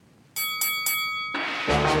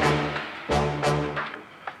Hello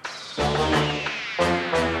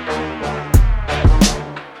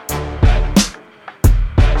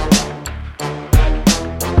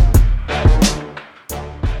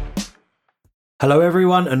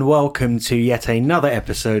everyone and welcome to yet another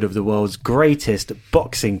episode of the world's greatest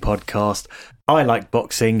boxing podcast, I Like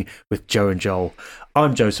Boxing with Joe and Joel.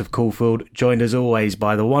 I'm Joseph Caulfield, joined as always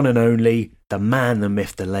by the one and only, the man, the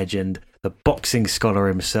myth, the legend, the boxing scholar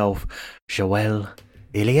himself, Joel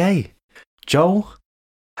Illier. Joel,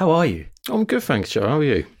 how are you? I'm good, thanks, Joe. How are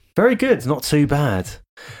you? Very good, not too bad.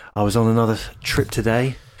 I was on another trip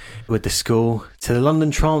today with the school to the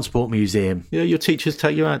London Transport Museum. Yeah, your teachers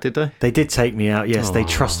take you out, did they? They did take me out, yes. Aww. They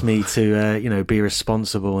trust me to, be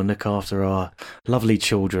responsible and look after our lovely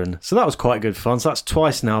children. So that was quite good fun. So that's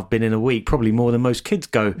twice now I've been in a week, probably more than most kids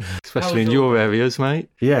go. Especially in your areas, mate.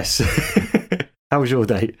 Yes. How was your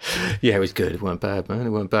day? Yeah, it was good. It weren't bad, man. It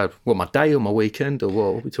weren't bad. What, my day or my weekend or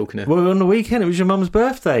what? What are we talking here? Well, on the weekend, it was your mum's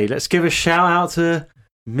birthday. Let's give a shout out to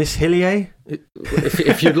Miss Hillier.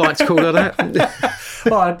 If you'd like to call her that.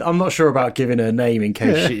 Well, I'm not sure about giving her name in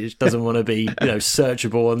case she doesn't want to be,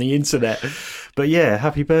 searchable on the internet. But yeah,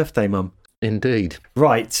 happy birthday, Mum. Indeed.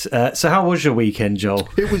 Right. So how was your weekend, Joel?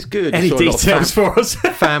 It was good. Any details for us?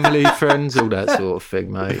 Family, friends, all that sort of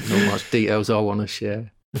thing, mate. Not much details I want to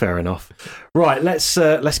share. Fair enough. Right. Let's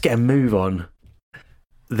get a move on.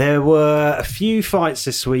 There were a few fights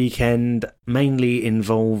this weekend, mainly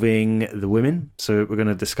involving the women. So we're going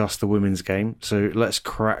to discuss the women's game. So let's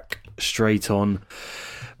crack straight on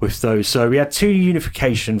with those. So we had two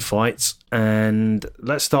unification fights, and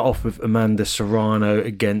let's start off with Amanda Serrano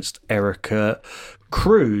against Erica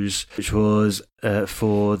Cruz, which was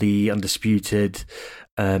for the Undisputed.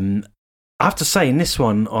 I have to say, in this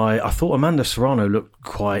one, I thought Amanda Serrano looked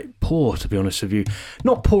quite poor, to be honest with you.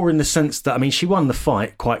 Not poor in the sense that, she won the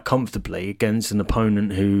fight quite comfortably against an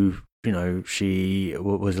opponent who, she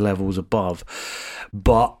was levels above.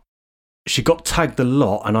 But she got tagged a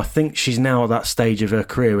lot, and I think she's now at that stage of her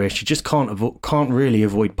career where she just can't really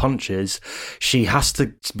avoid punches. She has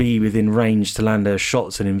to be within range to land her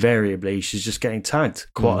shots, and invariably she's just getting tagged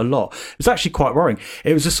quite a lot. It was actually quite worrying.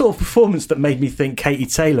 It was a sort of performance that made me think Katie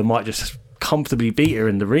Taylor might just comfortably beat her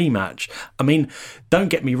in the rematch. Don't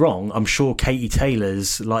get me wrong, I'm sure Katie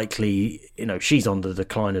Taylor's likely, she's on the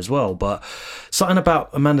decline as well, but something about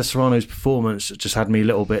Amanda Serrano's performance just had me a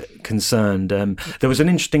little bit concerned. There was an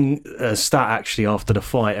interesting stat actually after the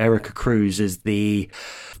fight. Erica Cruz is the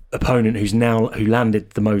opponent who landed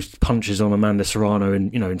the most punches on Amanda Serrano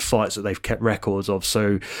in fights that they've kept records of,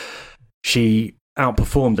 so she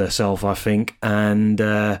outperformed herself, I think, and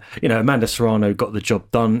Amanda Serrano got the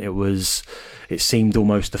job done. It seemed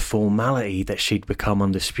almost a formality that she'd become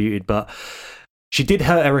undisputed, but she did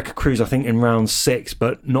hurt Erica Cruz, I think, in round 6,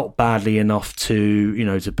 but not badly enough to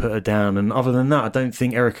put her down. And other than that, I don't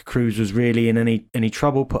think Erica Cruz was really in any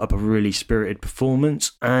trouble. Put up a really spirited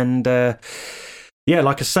performance, and like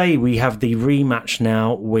I say, we have the rematch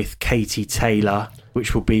now with Katie Taylor,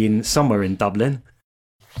 which will be somewhere in Dublin.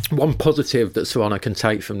 One positive that Serrano can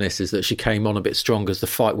take from this is that she came on a bit stronger as the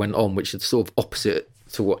fight went on, which is sort of opposite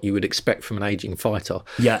to what you would expect from an ageing fighter.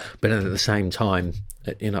 Yeah. But then at the same time,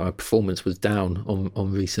 her performance was down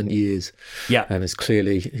on recent years. Yeah. And it's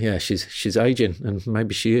clearly, she's aging, and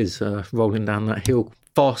maybe she is rolling down that hill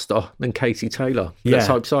faster than Katie Taylor. Let's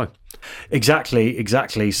hope so.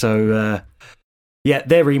 Exactly. So,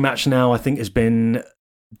 their rematch now, I think, has been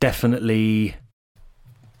definitely...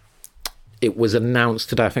 It was announced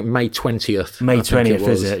today, I think May 20th. May 20th,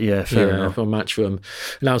 is it? Yeah, fair enough. For Matchroom.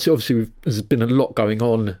 Now, so obviously, there's been a lot going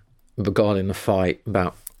on regarding the fight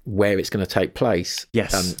about where it's going to take place.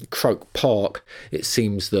 Yes. Croke Park, it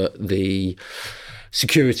seems that the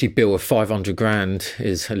security bill of 500 grand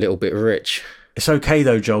is a little bit rich. It's okay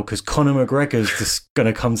though, Joel, because Conor McGregor's just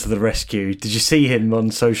going to come to the rescue. Did you see him on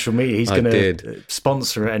social media? He's going to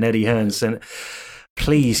sponsor it, and Eddie Hearn sent...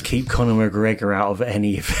 Please keep Conor McGregor out of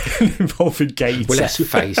any event involving Katie. Well, let's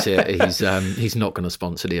face it, he's not going to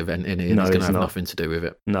sponsor the event, he's going to have nothing to do with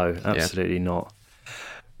it. No, absolutely not.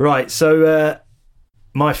 Right, so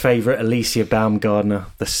my favourite, Alicia Baumgardner,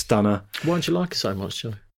 the stunner. Why don't you like her so much,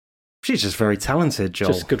 Joe? She's just very talented,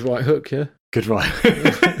 Joel. Just a good right hook, yeah? Good right.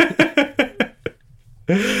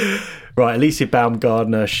 Right, Alicia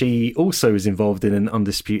Baumgardner, she also was involved in an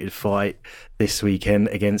undisputed fight this weekend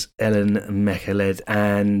against Ellen Mechaled,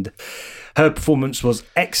 and her performance was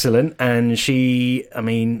excellent, and she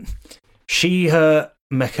hurt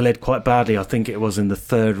Mechaled quite badly. I think it was in the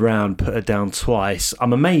third round, put her down twice.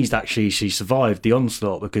 I'm amazed, actually, she survived the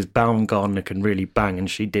onslaught, because Baumgardner can really bang,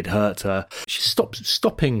 and she did hurt her. She's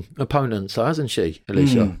stopping opponents, hasn't she,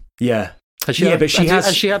 Alicia? Yeah. Has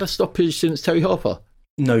she had a stoppage since Terry Harper?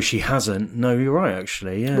 No, she hasn't. No, you're right,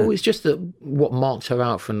 actually, yeah. Well, it's just that what marked her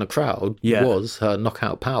out from the crowd was her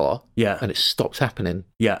knockout power, and it stopped happening.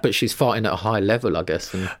 Yeah. But she's fighting at a high level, I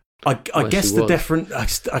guess. I guess the different...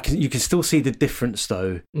 you can still see the difference,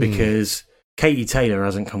 though, because Katie Taylor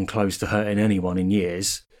hasn't come close to hurting anyone in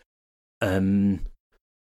years.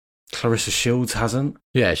 Clarissa Shields hasn't.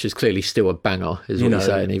 Yeah, she's clearly still a banger, is what you're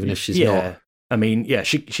saying, even if she's not. I mean,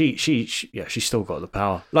 she's still got the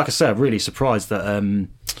power. Like I said, I'm really surprised that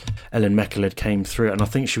Ellen Meckeled came through, and I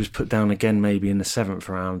think she was put down again maybe in the 7th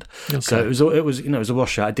round. Okay. So it was a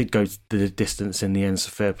washout. I did go the distance in the end, so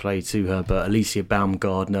fair play to her. But Alicia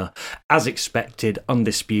Baumgardner, as expected,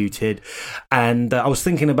 undisputed. And I was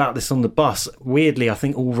thinking about this on the bus. Weirdly, I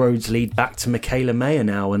think all roads lead back to Michaela Mayer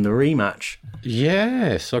now in the rematch.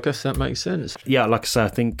 Yes, I guess that makes sense. Yeah, like I say, I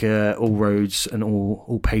think all roads and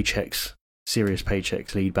all paychecks, serious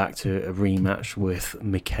paychecks, lead back to a rematch with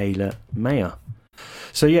Michaela Mayer.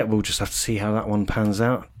 So yeah, we'll just have to see how that one pans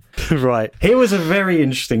out. Right. Here was a very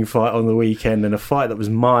interesting fight on the weekend, and a fight that was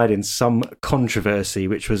mired in some controversy,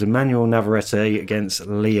 which was Emmanuel Navarrete against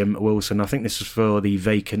Liam Wilson. I think this was for the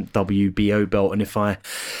vacant WBO belt, and if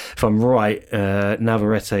I'm right,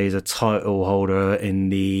 Navarrete is a title holder in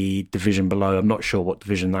the division below. I'm not sure what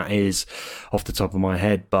division that is off the top of my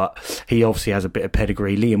head, but he obviously has a bit of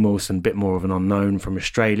pedigree. Liam Wilson, a bit more of an unknown from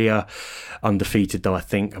Australia, undefeated though,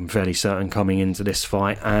 I'm fairly certain, coming into this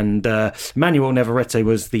fight. And Emmanuel Navarrete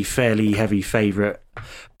was the fairly heavy favourite,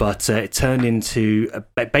 but it turned into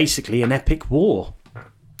basically an epic war.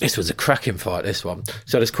 This was a cracking fight, this one.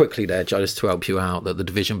 So just quickly there, Joe, just to help you out, that the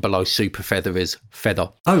division below super feather is feather.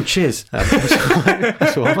 Oh, cheers.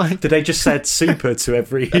 That's all right. Did they just said super to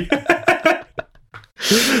every...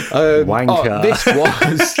 wanker.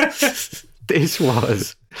 This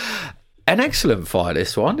was an excellent fight,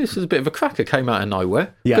 this one. This was a bit of a cracker, came out of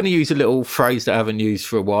nowhere. Yeah. Going to use a little phrase that I haven't used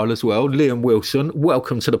for a while as well. Liam Wilson,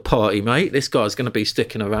 welcome to the party, mate. This guy's going to be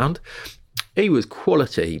sticking around. He was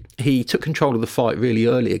quality. He took control of the fight really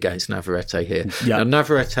early against Navarrete here. Yeah. Now,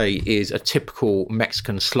 Navarrete is a typical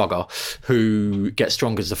Mexican slugger who gets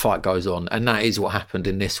stronger as the fight goes on, and that is what happened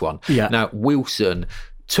in this one. Yeah. Now, Wilson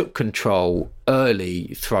took control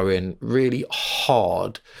early, throwing really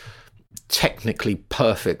hard, technically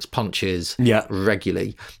perfect punches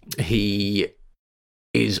regularly. He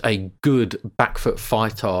is a good back foot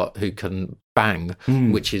fighter who can bang,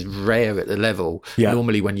 which is rare at the level.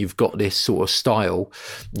 Normally when you've got this sort of style,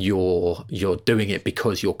 you're doing it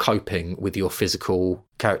because you're coping with your physical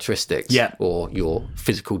characteristics or your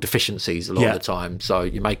physical deficiencies a lot of the time, so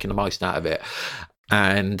you're making the most out of it.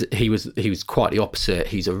 And he was quite the opposite.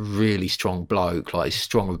 He's a really strong bloke, like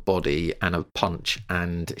strong of body and a punch.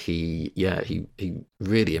 And he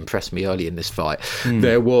really impressed me early in this fight.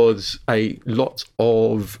 There was a lot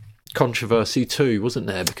of controversy too, wasn't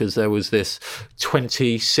there? Because there was this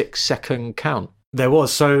 26-second count. There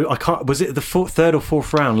was. So was it the third or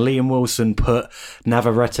fourth round? Liam Wilson put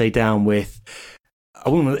Navarrete down with.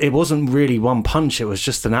 It wasn't really one punch. It was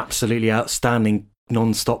just an absolutely outstanding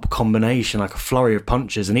non-stop combination, like a flurry of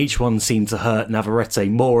punches, and each one seemed to hurt Navarrete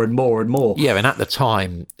more and more and more. Yeah, and at the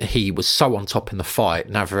time he was so on top in the fight,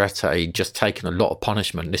 Navarrete just taking a lot of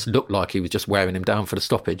punishment. This looked like he was just wearing him down for the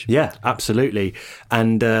stoppage. Yeah, absolutely.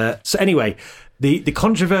 And so anyway, the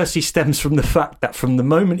controversy stems from the fact that from the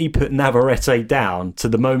moment he put Navarrete down to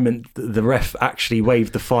the moment the ref actually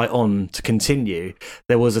waved the fight on to continue,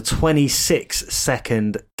 there was a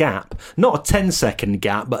 26-second gap. Not a 10-second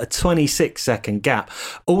gap, but a 26-second gap.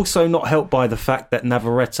 Also not helped by the fact that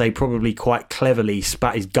Navarrete probably quite cleverly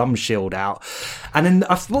spat his gum shield out. And then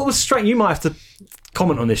what was strange, you might have to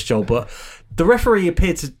comment on this, Joel, but the referee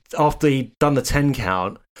appeared to, after he'd done the 10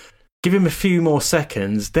 count, give him a few more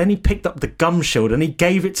seconds. Then he picked up the gum shield and he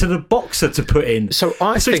gave it to the boxer to put in. So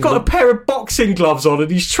he's got a pair of boxing gloves on and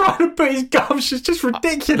he's trying to put his gum shield. It's just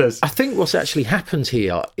ridiculous. I think what's actually happened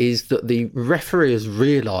here is that the referee has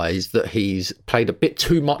realised that he's played a bit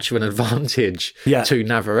too much of an advantage to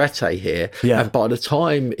Navarrete here. Yeah. And by the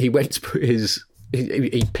time he went to put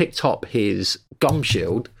he picked up his gum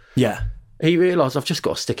shield. Yeah. He realised, I've just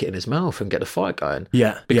got to stick it in his mouth and get the fight going.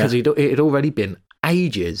 Yeah. Because it had already been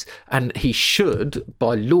ages, and he should,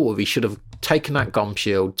 by law, he should have taken that gum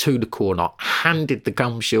shield to the corner, handed the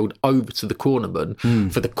gum shield over to the cornerman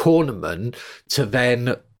for the cornerman to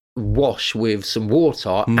then wash with some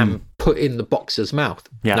water and put in the boxer's mouth.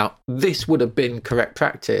 Yeah. Now, this would have been correct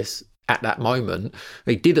practice at that moment.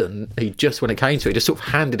 He didn't. He just, when it came to it, just sort of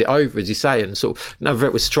handed it over, as you say, and sort of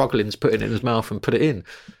Navarrete was struggling to put it in his mouth and put it in.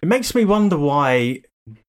 It makes me wonder why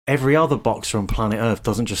every other boxer on planet Earth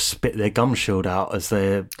doesn't just spit their gum shield out as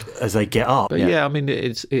they get up. But I mean,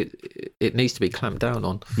 it needs to be clamped down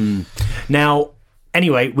on. Now,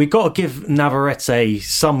 anyway, we got to give Navarrete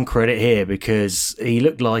some credit here because he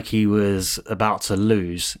looked like he was about to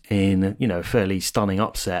lose in, a fairly stunning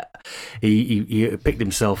upset. He picked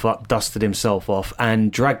himself up, dusted himself off,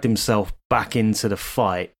 and dragged himself back into the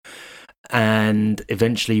fight, and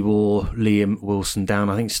eventually wore Liam Wilson down,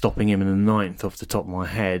 I think stopping him in the 9th off the top of my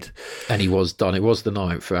head. And he was done. It was the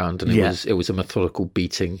 9th round, and it was a methodical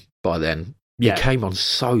beating by then. He came on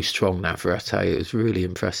so strong, Navarrete. It was really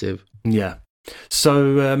impressive. Yeah.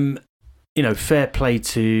 So, fair play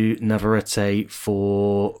to Navarrete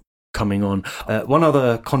for coming on. One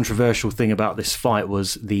other controversial thing about this fight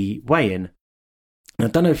was the weigh-in. I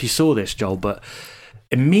don't know if you saw this, Joel, but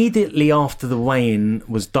immediately after the weigh-in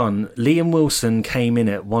was done, Liam Wilson came in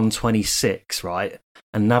at 126, right?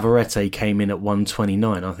 And Navarrete came in at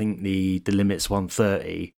 129. I think the limit's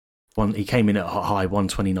 130. He came in at a high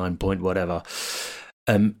 129 point whatever.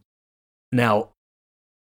 Now,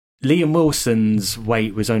 Liam Wilson's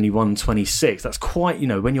weight was only 126. That's quite,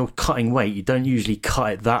 when you're cutting weight, you don't usually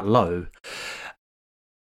cut it that low.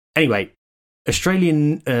 Anyway,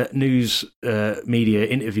 Australian news media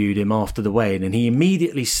interviewed him after the weigh-in, and he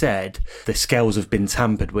immediately said the scales have been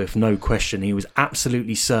tampered with, no question. He was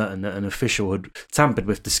absolutely certain that an official had tampered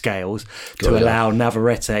with the scales to allow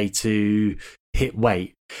Navarrete to hit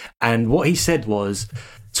weight. And what he said was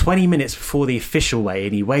 20 minutes before the official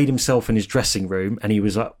weigh-in, he weighed himself in his dressing room and he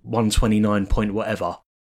was at 129 point whatever.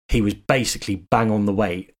 He was basically bang on the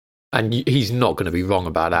weight. And he's not going to be wrong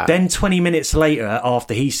about that. Then 20 minutes later,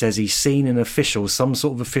 after he says he's seen an official, some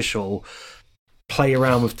sort of official, play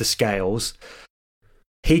around with the scales,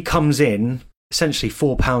 he comes in essentially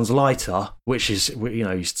 4 pounds lighter, which is,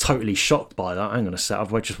 he's totally shocked by that. Hang on a sec,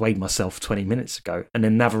 I've just weighed myself 20 minutes ago. And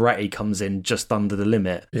then Navarrete comes in just under the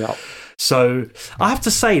limit. Yeah. So I have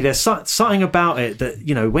to say, there's something about it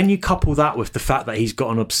that, when you couple that with the fact that he's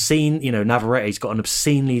got an obscene, Navarrete's got an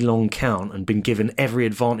obscenely long count and been given every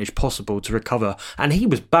advantage possible to recover. And he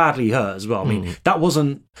was badly hurt as well. I mean, that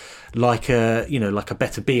wasn't like a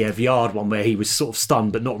Better Biev yard one where he was sort of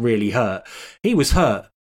stunned but not really hurt. He was hurt.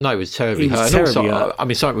 No, it was terribly hurt. I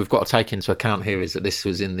mean, something we've got to take into account here is that this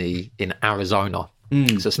was in Arizona,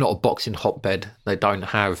 so it's not a boxing hotbed. They don't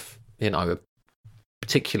have, a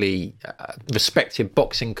particularly respected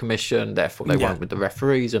boxing commission. Therefore, they won't with the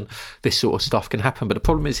referees, and this sort of stuff can happen. But the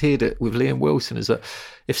problem is here that with Liam Wilson is that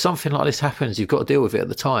if something like this happens, you've got to deal with it at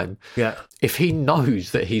the time. Yeah. If he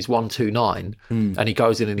knows that he's 129 and he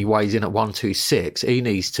goes in and he weighs in at 126, he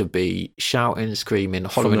needs to be shouting, screaming,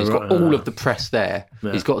 hollering. He's got all of the press there.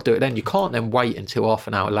 Yeah. He's got to do it then. You can't then wait until half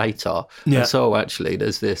an hour later. Yeah. And so actually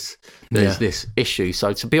there's this issue.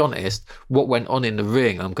 So to be honest, what went on in the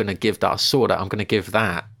ring, I'm going to give that, I saw that, I'm going to give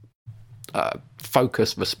that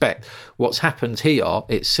focus, respect. What's happened here,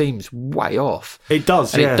 it seems way off. It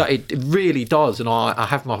does, and it really does. And I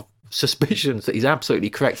have my suspicions that he's absolutely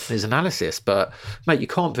correct in his analysis, but mate, you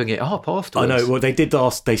can't bring it up afterwards. I know. Well,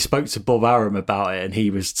 they spoke to Bob Arum about it and he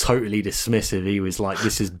was totally dismissive. He was like,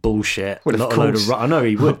 this is bullshit. Well, not a load of I know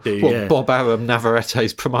he would do. Well, Bob Arum,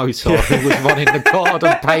 Navarrete's promoter, who was running the card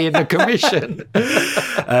and paying the commission,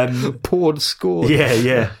 poured score.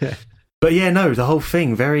 Yeah. But yeah, no, the whole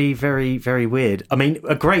thing, very, very, very weird. I mean,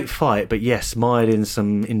 a great fight, but yes, mired in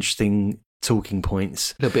some interesting talking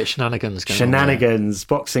points. A little bit of shenanigans going Shenanigans,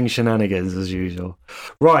 boxing shenanigans as usual.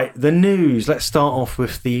 Right, the news. Let's start off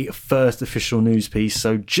with the first official news piece.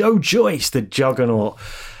 So Joe Joyce, the juggernaut,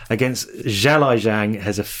 against Zhao Zhang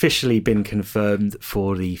has officially been confirmed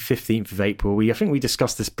for the 15th of April. I think we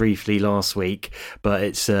discussed this briefly last week, but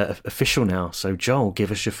it's official now. So Joel,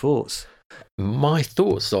 give us your thoughts. My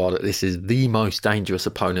thoughts are that this is the most dangerous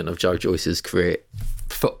opponent of Joe Joyce's career.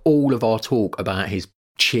 For all of our talk about his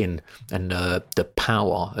chin and the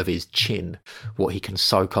power of his chin, what he can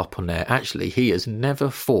soak up on there, actually he has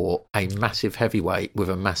never fought a massive heavyweight with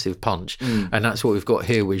a massive punch, and that's what we've got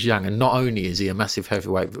here with Zhang. And not only is he a massive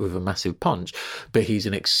heavyweight with a massive punch, but he's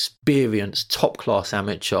an experienced top class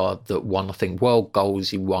amateur that won, I think, world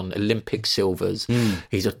golds, he won Olympic silvers.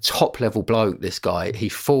 He's a top level bloke, this guy. He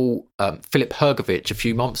fought Filip Hrgović a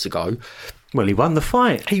few months ago. Well, he won the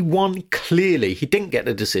fight. He won clearly. He didn't get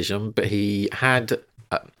the decision, but he had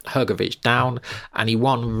Hrgović down, and he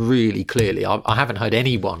won really clearly. I haven't heard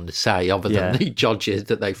anyone say, other than the judges,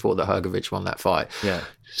 that they thought that Hrgović won that fight. Yeah.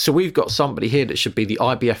 So we've got somebody here that should be the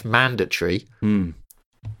IBF mandatory.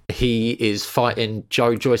 He is fighting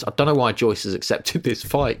Joe Joyce. I don't know why Joyce has accepted this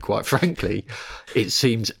fight, quite frankly. It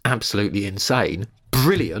seems absolutely insane.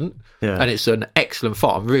 brilliant, and it's an excellent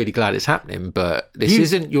fight. I'm really glad it's happening, but this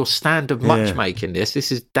isn't your standard matchmaking. This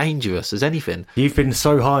is dangerous as anything. You've been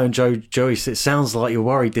so high on Joe Joyce, it sounds like you're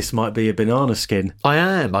worried this might be a banana skin. I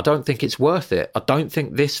am. I don't think it's worth it. I don't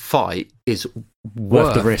think this fight is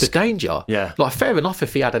worth the risk, the danger. Yeah, like fair enough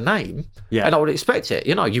if he had a name, and I would expect it.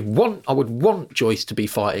 I would want Joyce to be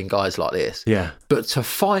fighting guys like this. Yeah, but to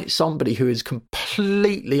fight somebody who is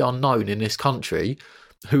completely unknown in this country,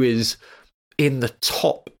 who is in the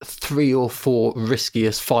top 3 or 4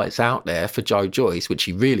 riskiest fights out there for Joe Joyce, which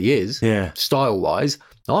he really is, style-wise,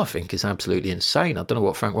 I think it's absolutely insane. I don't know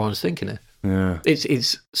what Frank Warren's thinking here. Yeah,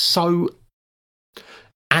 it's so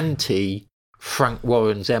anti Frank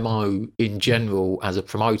Warren's MO in general as a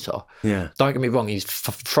promoter. Yeah, don't get me wrong, he's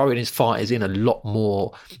throwing his fighters in a lot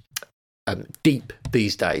more deep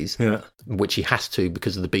these days, which he has to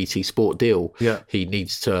because of the BT Sport deal. He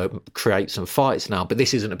needs to create some fights now, but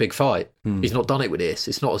this isn't a big fight. He's not done it with this.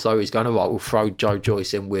 It's not as though he's going, all right, we'll throw Joe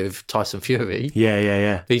Joyce in with Tyson Fury.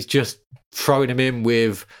 He's just throwing him in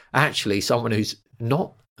with actually someone who's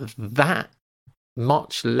not that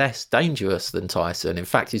much less dangerous than Tyson. In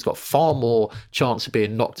fact, he's got far more chance of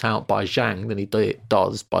being knocked out by Zhang than he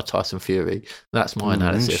does by Tyson Fury. That's my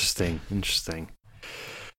analysis. Interesting.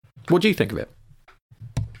 What do you think of it?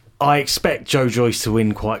 I expect Joe Joyce to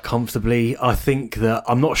win quite comfortably. I think that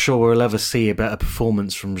I'm not sure we'll ever see a better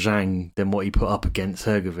performance from Zhang than what he put up against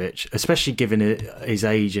Hrgović, especially given his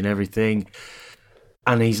age and everything.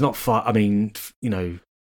 And he's not far. I mean,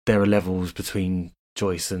 there are levels between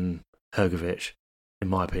Joyce and Hrgović, in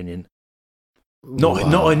my opinion. Not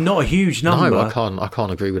a huge number. No, I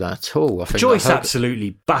can't agree with that at all. I think Joyce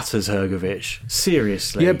absolutely batters Hrgović.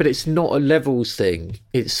 Seriously. Yeah, but it's not a levels thing.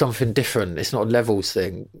 It's something different. It's not a levels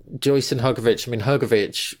thing. Joyce and Hrgović,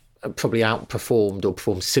 Hrgović probably outperformed or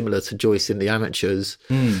performed similar to Joyce in the amateurs.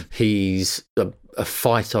 He's a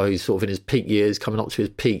fighter who's sort of in his peak years, coming up to his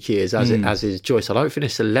peak years, as is Joyce. I don't think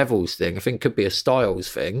it's a levels thing. I think it could be a styles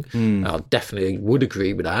thing. I definitely would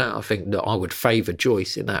agree with that. I think that I would favour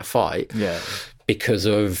Joyce in that fight. Because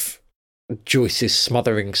of Joyce's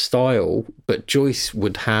smothering style, but Joyce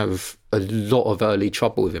would have a lot of early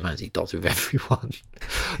trouble with him, as he does with everyone.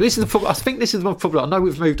 This is the problem. I think this is my problem. I know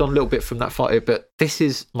we've moved on a little bit from that fight, but this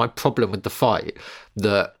is my problem with the fight,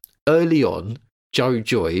 that early on, Joe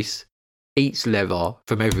Joyce eats leather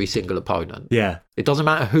from every single opponent. It doesn't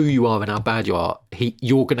matter who you are and how bad you are,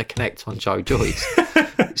 you're going to connect on Joe Joyce.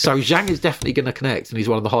 So Zhang is definitely going to connect, and he's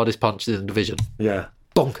one of the hardest punchers in the division.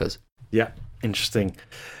 Bonkers. Interesting.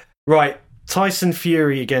 Right, Tyson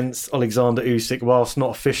Fury against Alexander Usyk, whilst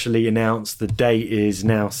not officially announced, the date is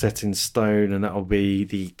now set in stone, and that will be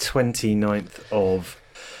the 29th of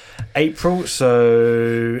April.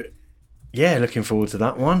 So, looking forward to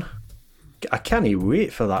that one. I can't even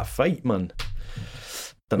wait for that fight, man.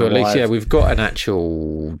 At least, we've got an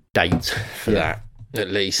actual date for that,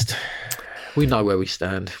 at least. We know where we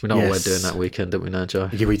stand. We know what we're doing that weekend, don't we now,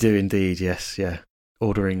 Joe? Yeah, we do indeed, yes,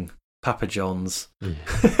 Ordering Papa John's.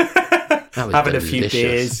 Having delicious. A few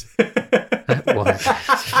beers.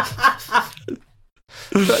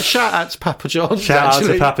 Shout out to Papa John's. Shout out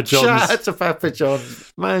to Papa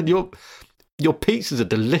John's. Man, your pizzas are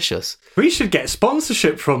delicious. We should get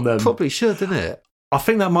sponsorship from them. Probably should, didn't it? I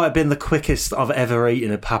think that might have been the quickest I've ever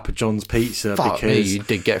eaten a Papa John's pizza. Fuck because me, you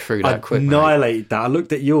did get through that quick. Annihilated that. I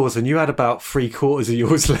looked at yours and you had about 3/4 of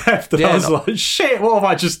yours left. And I was like, shit, what have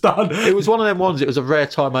I just done? It was one of them ones, it was a rare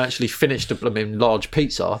time I actually finished a blooming large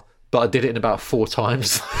pizza, but I did it in about 4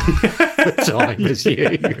 times the time as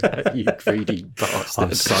you. You greedy bastard.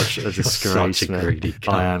 I'm such a disgrace, such a man. greedy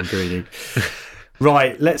cunt. I am greedy.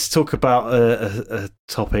 Right, let's talk about a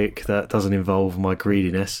topic that doesn't involve my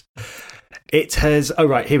greediness. It has... Oh,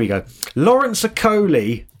 right, here we go. Lawrence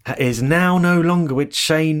Okolie is now no longer with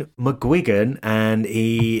Shane McGuigan, and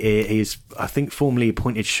he is, I think, formally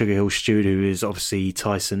appointed Sugar Hill Stewart, who is obviously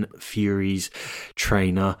Tyson Fury's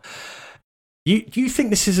trainer. You think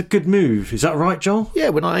this is a good move? Is that right, Joel? Yeah,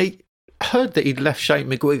 when I heard that he'd left Shane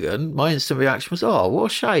McGuigan, my instant reaction was, oh,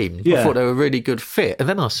 what a shame. I thought they were a really good fit. And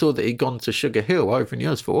then I saw that he'd gone to Sugar Hill over in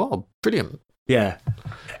years. Thought, oh, brilliant. Yeah.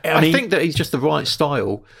 I think that he's just the right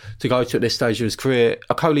style to go to at this stage of his career.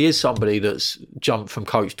 Okolie is somebody that's jumped from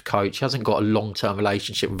coach to coach. He hasn't got a long-term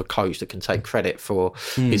relationship with a coach that can take credit for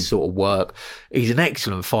his sort of work. He's an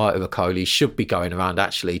excellent fighter, Okolie. He should be going around,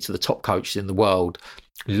 actually, to the top coaches in the world,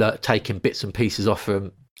 taking bits and pieces off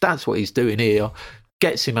him. That's what he's doing here.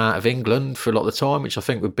 Gets him out of England for a lot of the time, which I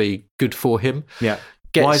think would be good for him. Yeah.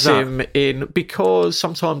 gets him in, because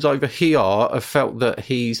sometimes over here I've felt that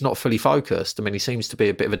he's not fully focused. I mean, he seems to be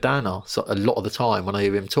a bit of a downer a lot of the time when I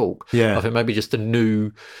hear him talk. Yeah. I think maybe just a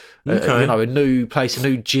new a new place, a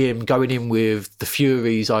new gym, going in with the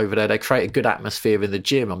Furies over there. They create a good atmosphere in the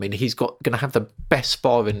gym. I mean, he's going to have the best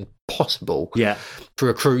sparring possible for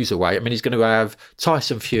a cruiserweight. I mean, he's going to have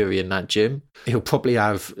Tyson Fury in that gym. He'll probably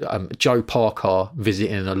have Joe Parker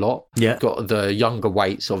visiting a lot. Yeah. Got the younger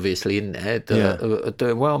weights obviously in there.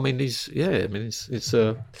 Doing well. I mean, it's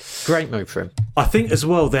a great move for him. I think as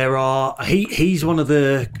well he's one of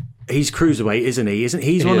the. He's cruiserweight, isn't he?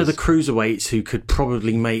 He's one of the cruiserweights who could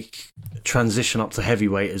probably make transition up to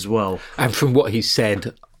heavyweight as well. And from what he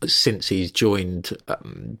said since he's joined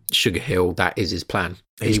Sugar Hill, that is his plan.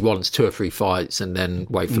 He wants 2 or 3 fights and then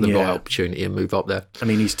wait for the right opportunity and move up there. I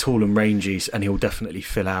mean, he's tall and rangy, and he'll definitely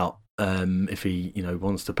fill out if he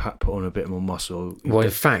wants to put on a bit more muscle. Well,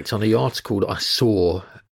 in fact, on the article that I saw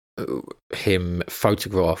him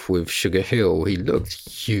photograph with Sugar Hill, he looked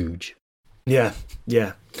huge. Yeah.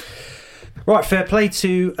 Right, fair play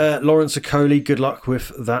to Lawrence Okoli. Good luck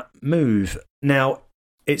with that move. Now,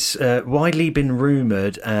 it's widely been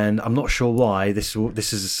rumoured, and I'm not sure why, this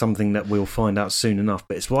is something that we'll find out soon enough,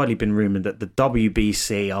 but it's widely been rumoured that the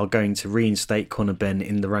WBC are going to reinstate Conor Benn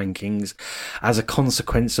in the rankings as a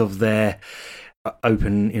consequence of their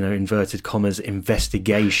open, inverted commas,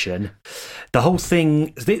 investigation. The whole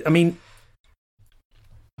thing, I mean,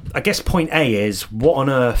 I guess point A is, what on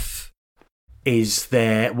earth is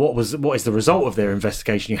there? What is the result of their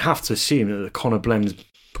investigation? You have to assume that Conor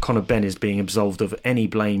Benn is being absolved of any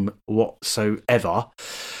blame whatsoever.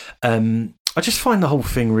 I just find the whole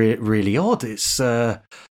thing really odd. It's and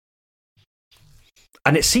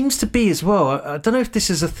it seems to be as well. I don't know if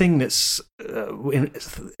this is a thing that's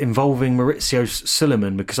involving Maurizio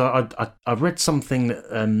Sulaiman, because I read something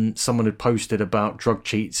that someone had posted about drug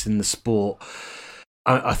cheats in the sport.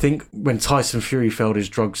 I think when Tyson Fury failed his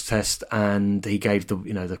drugs test and he gave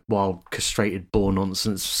the wild castrated boar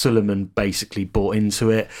nonsense, Sulaiman basically bought into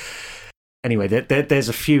it. Anyway, there's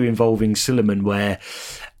a few involving Sulaiman where,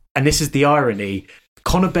 and this is the irony,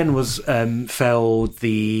 Conor Benn failed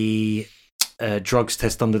the drugs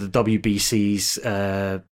test under the WBC's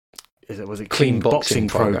clean boxing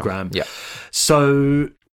program. Yeah. So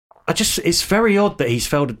it's very odd that he's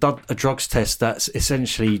failed a drugs test that's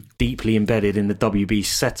essentially deeply embedded in the WBC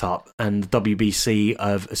setup, and the WBC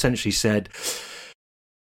have essentially said,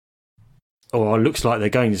 or it looks like they're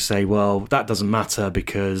going to say, well, that doesn't matter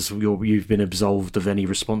because you've been absolved of any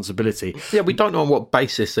responsibility. Yeah, we don't know on what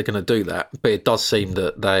basis they're going to do that, but it does seem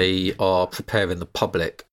that they are preparing the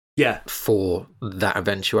public for that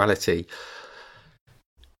eventuality.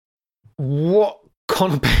 What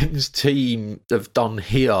Conor Benn's team have done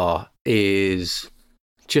here is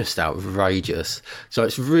just outrageous. So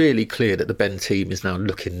it's really clear that the Benn team is now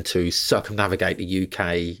looking to circumnavigate the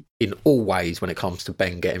UK in all ways when it comes to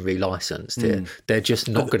Benn getting relicensed here. They're just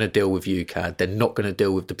not going to deal with UCAD. They're not going to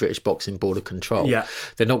deal with the British Boxing Board of Control. Yeah.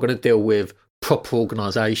 They're not going to deal with proper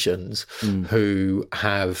organisations who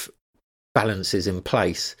have balances in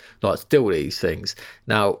place like to deal with these things.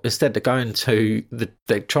 Now, instead they're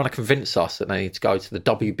trying to convince us that they need to go to the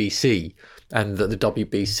WBC, and that the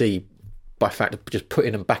WBC, by fact of just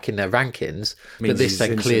putting them back in their rankings, that this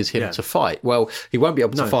then clears him to fight. Well, he won't be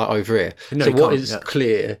able to fight over here. No, so what is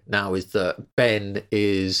clear now is that Benn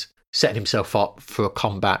is setting himself up for a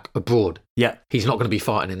comeback abroad. Yeah. He's not going to be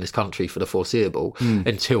fighting in this country for the foreseeable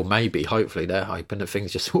until maybe, hopefully, they're hoping that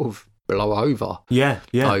things just sort of blow over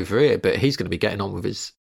over here. But he's going to be getting on with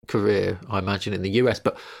his career, I imagine, in the US.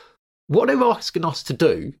 But what they're asking us to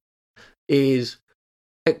do is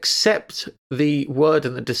accept the word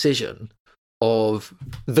and the decision of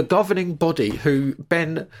the governing body who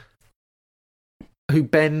Ben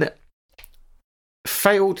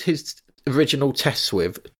failed his original tests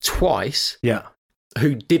with twice. Yeah.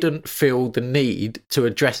 Who didn't feel the need to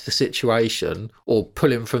address the situation or pull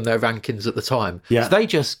him from their rankings at the time. Yeah. So they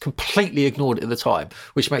just completely ignored it at the time,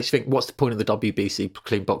 which makes you think, what's the point of the WBC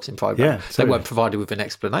clean boxing program? Yeah, totally. They weren't provided with an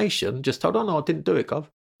explanation, just told, oh no, I didn't do it, Gov.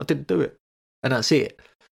 I didn't do it. And that's it.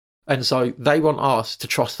 And so they want us to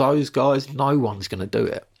trust those guys. No one's going to do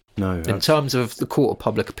it. No. In terms of the court of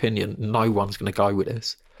public opinion, no one's going to go with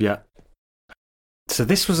this. Yeah. So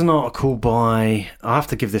this was an article by, I have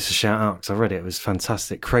to give this a shout out because I read it, it was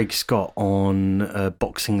fantastic, Craig Scott on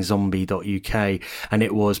boxingzombie.uk, and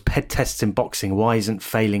it was Ped Tests in Boxing, Why Isn't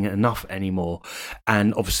Failing Enough Anymore?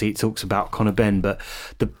 And obviously it talks about Conor Benn, but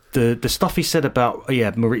the stuff he said about,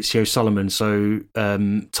 Maurizio Sulaiman, so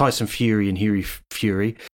Tyson Fury and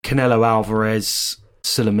Fury, Canelo Alvarez,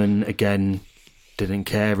 Sulaiman again, didn't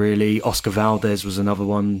care really. Oscar Valdez was another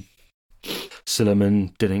one.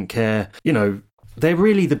 Silliman didn't care. You know, they're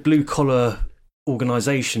really the blue collar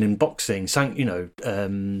organisation in boxing, of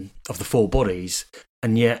the four bodies,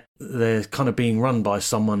 and yet they're kind of being run by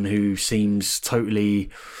someone who seems totally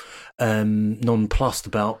nonplussed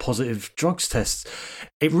about positive drugs tests.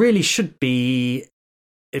 It really should be,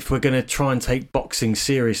 if we're going to try and take boxing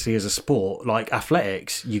seriously as a sport, like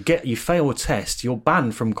athletics, you fail a test, you're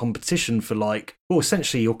banned from competition for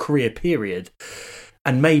essentially your career period.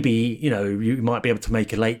 And maybe, you might be able to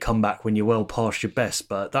make a late comeback when you're well past your best,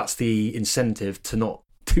 but that's the incentive to not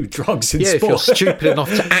do drugs in sport. If you're stupid enough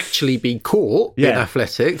to actually be caught in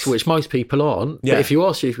athletics, which most people aren't, but if you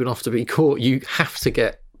are stupid enough to be caught, you have to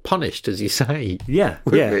get punished, as you say.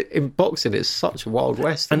 In boxing, it's such a wild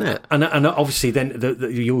west, isn't it? And obviously then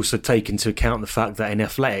you also take into account the fact that in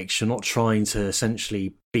athletics you're not trying to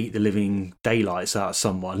essentially beat the living daylights out of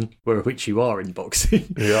someone, which you are in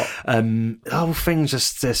boxing. The whole thing's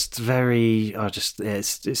just very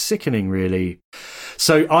it's sickening, really.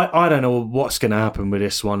 So I don't know what's going to happen with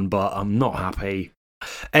this one, but I'm not happy.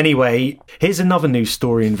 Anyway, here's another news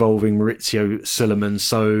story involving Maurizio Silliman.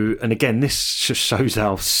 And again, this just shows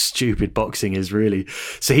how stupid boxing is, really.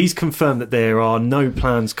 So he's confirmed that there are no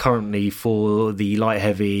plans currently for the light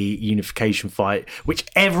heavy unification fight, which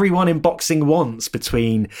everyone in boxing wants,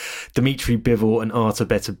 between Dmitry Bivol and Artur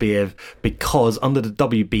Beterbiev, because under the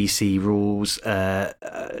WBC rules,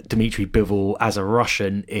 Dmitry Bivol, as a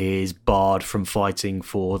Russian, is barred from fighting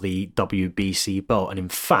for the WBC belt. And in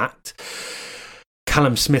fact,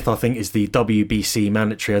 Callum Smith, I think, is the WBC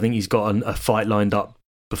mandatory. I think he's got a fight lined up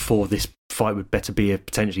before this fight with Beterbiev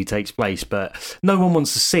potentially takes place. But no one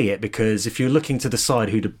wants to see it, because if you're looking to decide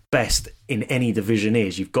who the best in any division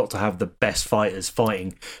is, you've got to have the best fighters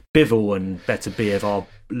fighting. Bivol and Beterbiev are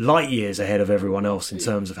light years ahead of everyone else in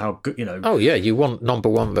terms of how good, Oh yeah, you want number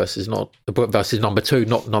one versus number two,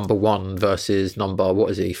 not number one versus number, what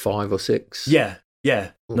is he, 5 or 6?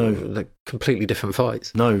 Yeah, no. They're completely different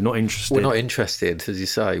fights. No, not interested. We're not interested, as you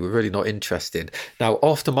say. We're really not interested. Now,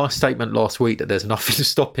 after my statement last week that there's nothing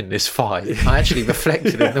stopping this fight, I actually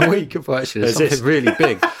reflected in the week of actually there's something really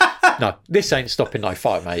big. No, this ain't stopping no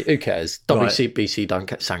fight, mate. Who cares? WBC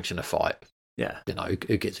don't sanction a fight. Yeah.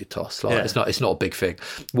 Who gets a toss? It's not a big thing.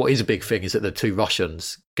 What is a big thing is that the two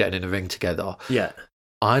Russians getting in the ring together. Yeah.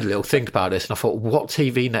 I had a little think about this, and I thought, what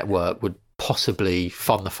TV network would possibly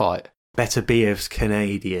fund the fight? Beterbiev's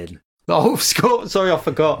Canadian. Oh, Scott! Sorry, I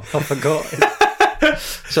forgot.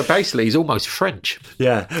 So basically, he's almost French.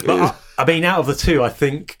 Yeah, but I mean, out of the two, I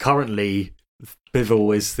think currently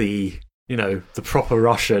Bivol is the proper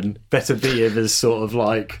Russian. Beterbiev is sort of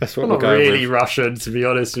not really Russian, to be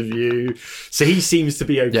honest with you. So he seems to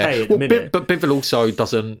be okay at the minute. But Bivol also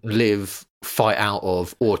doesn't fight out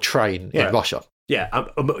of, or train in Russia. Yeah,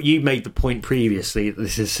 you made the point previously that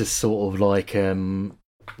this is just sort of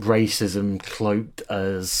racism cloaked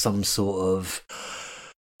as some sort of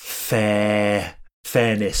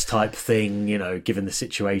fairness type thing, given the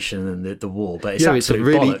situation and the war. But it's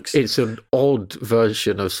bollocks. It's an odd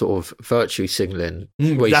version of sort of virtue signalling,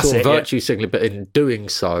 where you virtue signalling, but in doing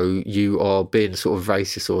so, you are being sort of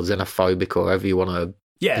racist or xenophobic, or however you want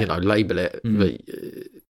to, label it,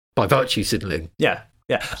 by virtue signalling. Yeah.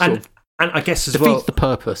 And I guess as defeats the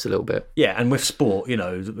purpose a little bit. Yeah, and with sport,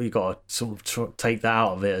 you've got to sort of take that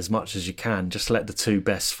out of it as much as you can. Just let the two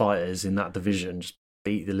best fighters in that division just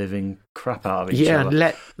beat the living crap out of each other. Yeah, and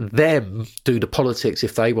let them do the politics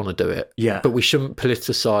if they want to do it. Yeah. But we shouldn't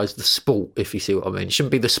politicise the sport, if you see what I mean. It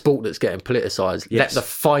shouldn't be the sport that's getting politicised. Yes. Let the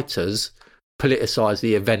fighters politicise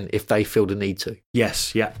the event if they feel the need to.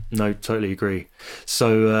 Yes, yeah. No, totally agree.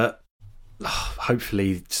 So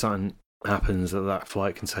hopefully something happens that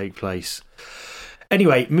fight can take place.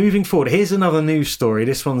 Anyway, moving forward, here's another news story.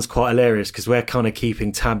 This one's quite hilarious because we're kind of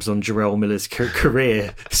keeping tabs on Jarrell Miller's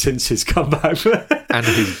career since his comeback and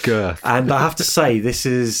his girth. And I have to say, this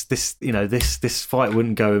fight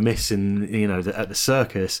wouldn't go amiss in at the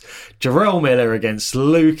circus. Jarrell Miller against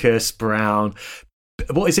Lucas Brown.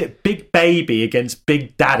 What is it? Big Baby against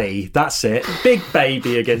Big Daddy. That's it. Big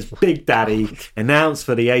Baby against Big Daddy. Announced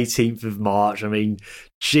for the 18th of March. I mean,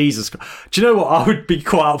 Jesus. Do you know what? I would be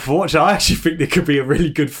quite up for watching. I actually think there could be a really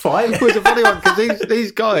good fight. Well, it's a funny one because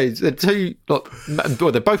these guys, they're two,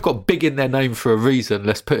 they've both got big in their name for a reason.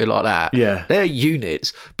 Let's put it like that. Yeah. They're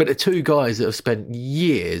units, but they're two guys that have spent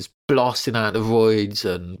years blasting out the roids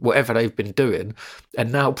and whatever they've been doing,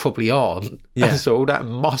 and now probably aren't. Yeah. And so all that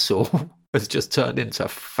muscle has just turned into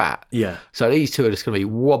fat. Yeah. So these two are just going to be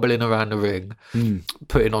wobbling around the ring,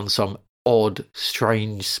 putting on some odd,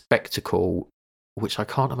 strange spectacle which I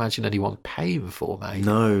can't imagine anyone paying for, mate.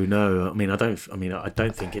 No. I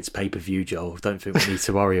don't think it's pay-per-view, Joel. I don't think we need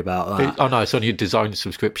to worry about that. Oh no, it's on your design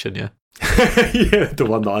subscription, yeah. Yeah, the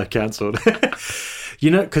one that I cancelled.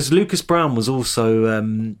 Because Lucas Brown was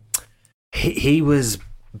also he was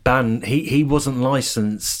banned. He wasn't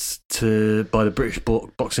licensed by the British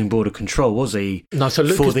Boxing Board of Control, was he? No, so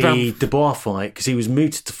Lucas for the Brown... Dubois fight, because he was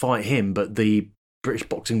mooted to fight him, but the British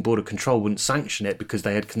Boxing Board of Control wouldn't sanction it because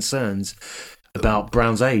they had concerns about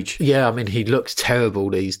Brown's age. Yeah, I mean, he looks terrible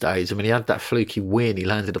these days. I mean, he had that fluky win. He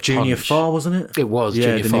landed a Junior punch. Farr, wasn't it? It was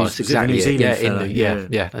Junior Farr. That's exactly it.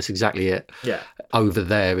 Yeah, that's exactly it. Yeah. Over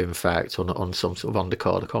there, in fact, on some sort of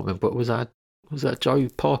undercard. I can't remember. Was that Joe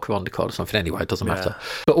Parker undercard or something? Anyway, it doesn't matter.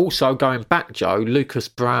 But also, going back, Joe, Lucas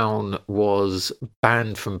Brown was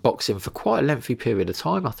banned from boxing for quite a lengthy period of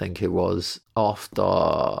time, I think it was,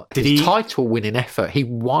 after his title-winning effort. He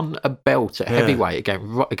won a belt at heavyweight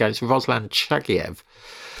against Ruslan Chagiev.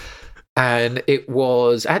 And it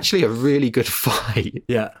was actually a really good fight.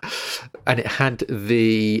 Yeah. And it had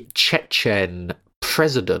the Chechen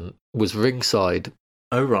president was ringside.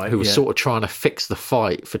 Oh, right. Who was sort of trying to fix the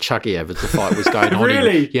fight for Chagiev as the fight was going on.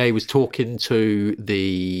 Really? He was talking to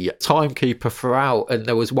the timekeeper throughout, and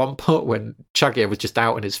there was one part when Chagiev was just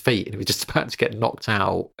out on his feet and he was just about to get knocked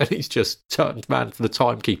out, and he's just turned around to the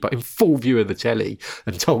timekeeper in full view of the telly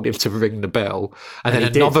and told him to ring the bell. And then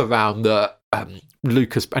another round that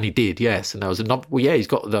Lucas, and he did, yes. And there was another, he's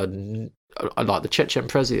got the Chechen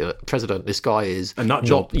president, this guy is a nut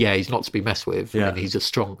job. He's not to be messed with. Yeah. And he's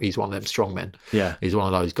one of them strong men. Yeah. He's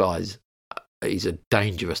one of those guys. He's a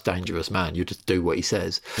dangerous man. You just do what he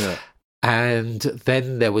says. Yeah. And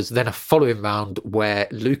then there was a following round where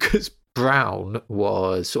Lucas Brown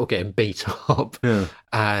was sort of getting beat up,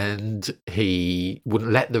 and he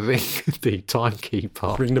wouldn't let the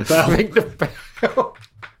timekeeper ring the bell.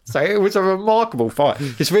 So it was a remarkable fight.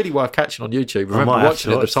 It's really worth catching on YouTube. I remember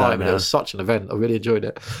watching it at the time, and it was such an event. I really enjoyed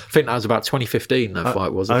it. I think that was about 2015, that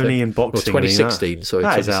fight was. Only in boxing. Or 2016, sorry.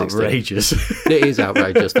 That is outrageous. It is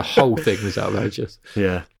outrageous. The whole thing was outrageous.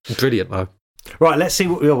 Yeah. Brilliant, though. Right, let's see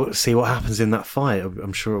what happens in that fight.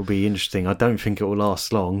 I'm sure it'll be interesting. I don't think it will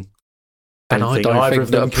last long. And I don't think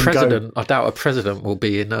that I doubt a president will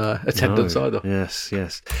be in attendance either.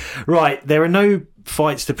 Yes. Right, there are no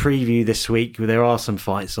fights to preview this week. There are some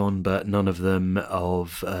fights on, but none of them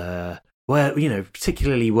of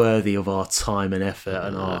particularly worthy of our time and effort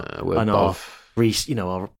and our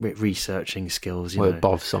researching skills. We're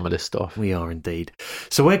above some of this stuff. We are indeed.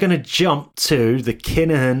 So we're going to jump to the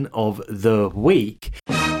Kinahan of the week.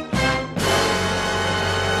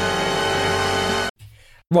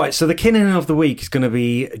 Right, so the Kinahan of the week is going to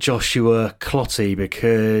be Joshua Clottey,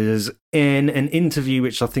 because in an interview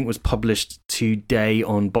which I think was published today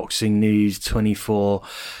on Boxing News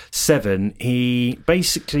 24/7, he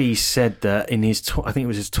basically said that in his, I think it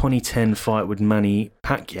was his 2010 fight with Manny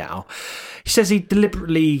Pacquiao, he says he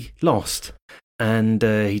deliberately lost and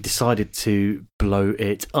he decided to blow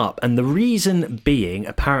it up. And the reason being,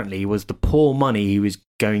 apparently, was the poor money he was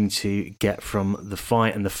going to get from the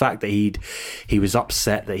fight, and the fact that he was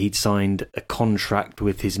upset that he'd signed a contract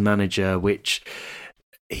with his manager, which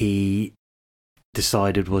he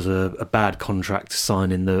decided was a bad contract to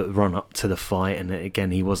sign in the run up to the fight, and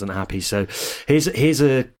again he wasn't happy. So here's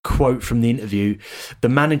a quote from the interview. The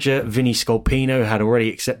manager, Vinny Scolpino, had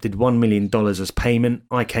already accepted $1 million as payment.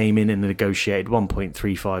 I came in and negotiated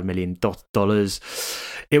 $1.35 million.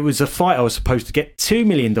 It was a fight I was supposed to get $2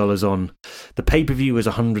 million on. The pay-per-view was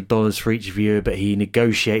 $100 for each viewer, but he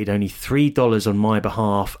negotiated only $3 on my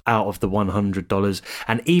behalf out of the $100.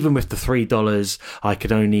 And even with the $3, I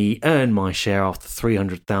could only earn my share after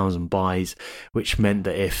 300,000 buys, which meant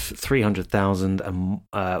that if 300,000 and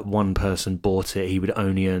one person bought it, he would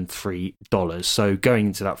only earn $3. So going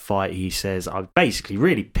into that fight, he says, I was basically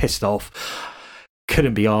really pissed off,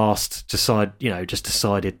 couldn't be asked, just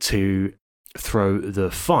decided to throw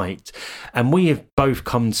the fight. And we have both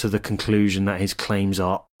come to the conclusion that his claims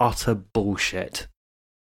are utter bullshit.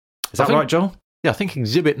 Is that right, Joel? Yeah, I think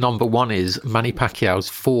exhibit number 1 is Manny Pacquiao's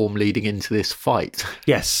form leading into this fight.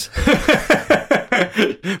 Yes.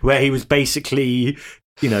 Where he was basically,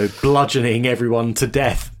 bludgeoning everyone to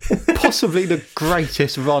death. Possibly the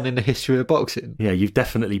greatest run in the history of boxing. Yeah, you've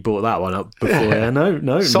definitely brought that one up before. Yeah.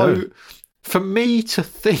 No. So, for me to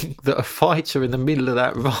think that a fighter in the middle of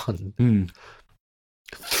that run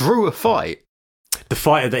threw a fight. The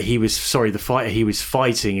fighter he was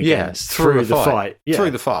fighting against through the fight. Yeah.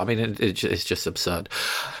 Through the fight. I mean, it's just absurd.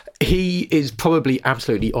 He is probably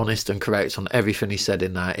absolutely honest and correct on everything he said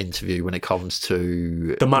in that interview when it comes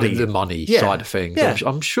to the money side of things. Yeah.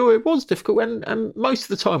 I'm sure it was difficult. And most of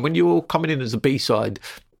the time when you're coming in as a B-side,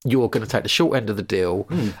 you're going to take the short end of the deal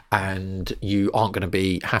and you aren't going to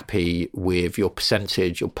be happy with your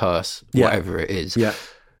percentage, your purse, whatever it is. Yeah.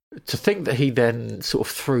 To think that he then sort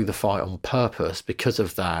of threw the fight on purpose because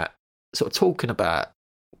of that, sort of talking about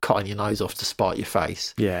cutting your nose off to spite your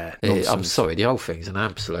face. Yeah. I'm sorry, the whole thing's an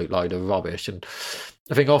absolute load of rubbish. And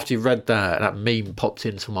I think after you read that meme popped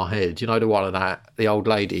into my head. You know, the one of the old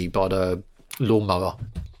lady by the lawnmower.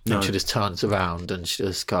 No. And she just turns around and she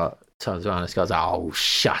just turns around and she goes, "Oh,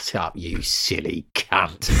 shut up, you silly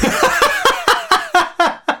cunt."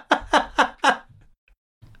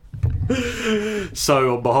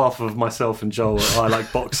 So, on behalf of myself and Joel, I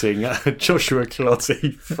like boxing. Joshua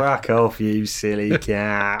Clottey, fuck off, you silly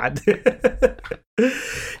cat.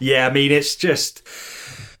 Yeah, I mean, it's just.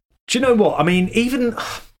 Do you know what? I mean, even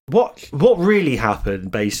what really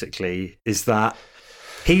happened basically is that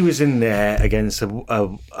he was in there against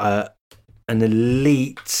an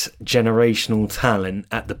elite generational talent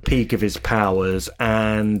at the peak of his powers,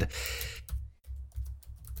 and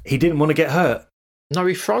he didn't want to get hurt. No,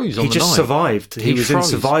 he froze on the night. He just survived. He was in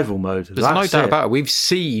survival mode. There's no doubt about it. We've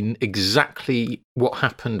seen exactly what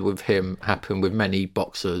happened with him happen with many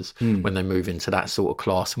boxers when they move into that sort of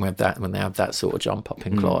class and when they have that sort of jump up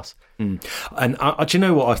in class. And do you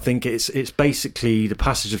know what I think? It's basically the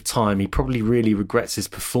passage of time. He probably really regrets his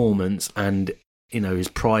performance, and his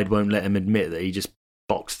pride won't let him admit that he just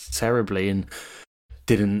boxed terribly and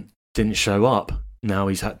didn't show up. Now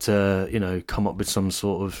he's had to, come up with some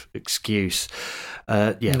sort of excuse.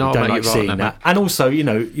 We don't like seeing that. And also,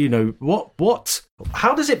 what?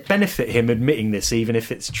 How does it benefit him admitting this, even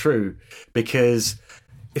if it's true? Because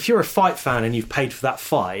if you're a fight fan and you've paid for that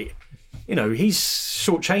fight, he's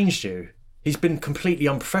shortchanged you. He's been completely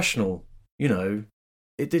unprofessional. I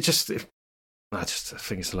just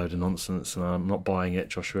think it's a load of nonsense, and I'm not buying it,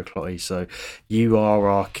 Joshua Clottey. So you are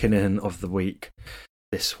our Kinahan of the week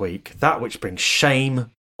this week. That which brings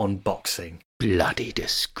shame on boxing. Bloody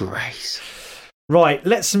disgrace. Right,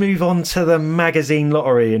 let's move on to the magazine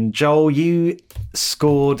lottery. And Joel, you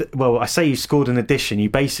scored, well, I say you scored an edition. You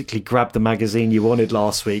basically grabbed the magazine you wanted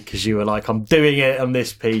last week because you were like, I'm doing it on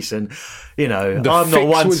this piece. And, I'm not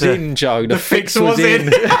one to... The fix was in, Joe. The fix was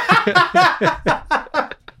in.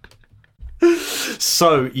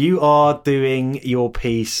 So you are doing your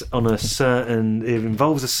piece on it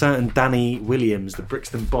involves a certain Danny Williams, the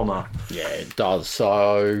Brixton bomber. Yeah, it does.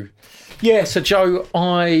 So Joe,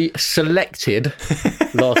 I selected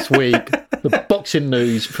last week the boxing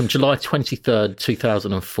news from July 23rd,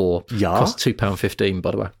 2004. Yeah. Cost £2.15,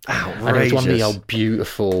 by the way. Outrageous. And it's one of the old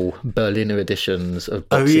beautiful Berliner editions of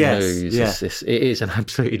boxing news. Yeah. It is an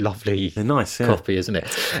absolutely lovely copy, isn't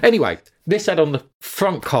it? Anyway, this had on the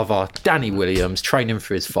front cover Danny Williams training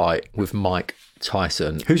for his fight with Mike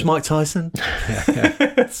Tyson. Who's Mike Tyson?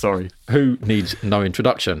 Sorry. Who needs no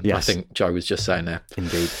introduction? Yes. I think Joe was just saying there.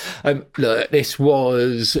 Indeed. Look, this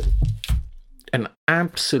was an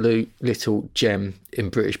absolute little gem in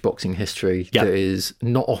British boxing history that is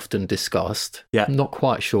not often discussed. Yeah. Not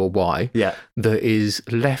quite sure why. Yeah. That is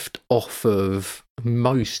left off of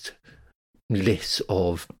most lists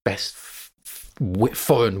of best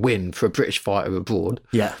foreign win for a British fighter abroad.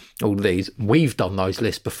 Yeah. All these. We've done those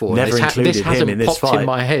lists before. Never included this hasn't him in this popped fight. in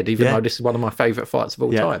my head, even though this is one of my favourite fights of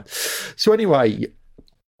all time. So anyway,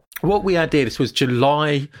 what we had here, this was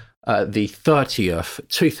July the 30th,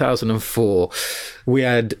 2004. We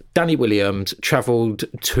had Danny Williams travelled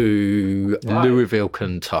to Louisville,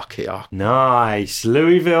 Kentucky. Nice.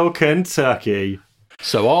 Louisville, Kentucky.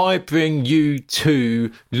 So I bring you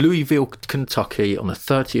to Louisville, Kentucky on the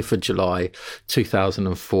 30th of July,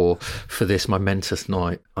 2004 for this momentous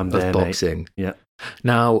night of boxing. Mate. Yeah.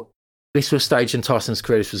 Now, this was staged in Tyson's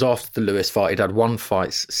career. This was after the Lewis fight. He'd had one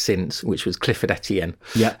fight since, which was Clifford Etienne,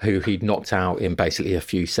 who he'd knocked out in basically a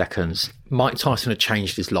few seconds. Mike Tyson had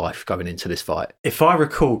changed his life going into this fight. If I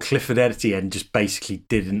recall, Clifford Etienne just basically he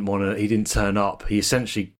didn't turn up. He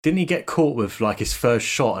essentially, didn't he get caught with like his first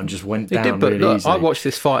shot and just went down really easily? I watched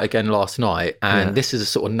this fight again last night, and this is a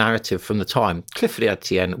sort of narrative from the time. Clifford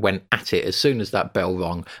Etienne went at it as soon as that bell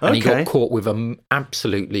rung, and he got caught with an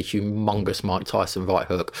absolutely humongous Mike Tyson right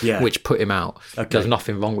hook, which put him out. There's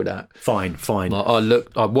nothing wrong with that. Fine.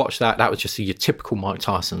 I watched that. That was just your typical Mike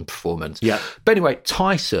Tyson performance. Yeah. But anyway,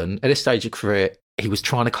 Tyson, at this stage of career, he was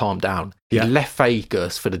trying to calm down. He left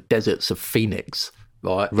Vegas for the deserts of Phoenix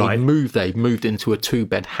Right. Right. He moved there. He moved into a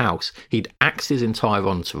 2-bed house. He'd axed his entire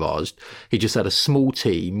entourage. He just had a small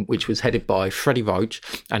team, which was headed by Freddie Roach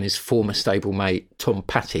and his former stablemate, Tom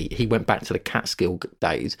Patty. He went back to the Catskill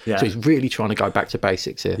days. Yeah. So he's really trying to go back to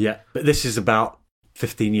basics here. Yeah. But this is about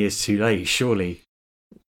 15 years too late, surely.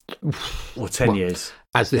 Or 10 years.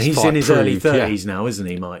 As this He's fight in his proved, early 30s now, isn't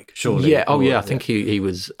he, Mike? Surely. Yeah. Oh, yeah. I think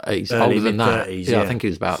he's Early older than that. mid-30s, Yeah, yeah. I think he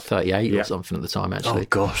was about 38 or something at the time, actually. Oh,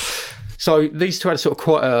 gosh. So these two had sort of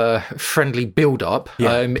quite a friendly build-up.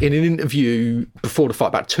 Yeah. In an interview before the fight,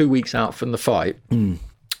 about 2 weeks out from the fight,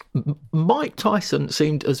 Mike Tyson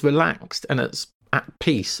seemed as relaxed and as at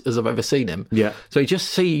peace as I've ever seen him. Yeah. So he just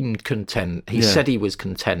seemed content. He said he was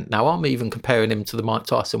content. Now, I'm even comparing him to the Mike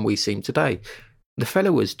Tyson we see today. The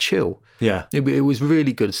fella was chill. Yeah. It was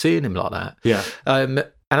really good seeing him like that. Yeah.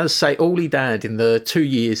 And as I say, all he'd had in the 2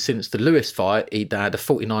 years since the Lewis fight, he'd had a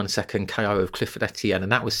 49-second KO of Clifford Etienne,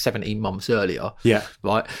 and that was 17 months earlier. Yeah.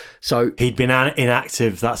 Right. So he'd been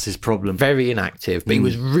inactive. That's his problem. very inactive, but he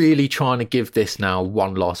was really trying to give this now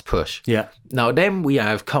one last push. Yeah. Now, then we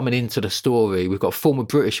have coming into the story, we've got former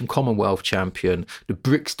British and Commonwealth champion, the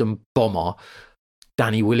Brixton bomber,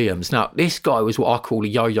 Danny Williams. Now, this guy was what I call a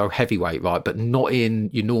yo-yo heavyweight, right? But not in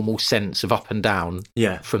your normal sense of up and down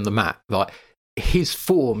from the mat, right? His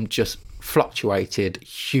form just fluctuated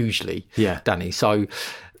hugely, Danny. So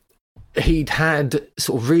he'd had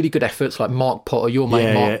sort of really good efforts like Mark Potter, your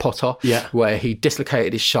mate Mark Potter, where he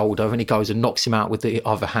dislocated his shoulder and he goes and knocks him out with the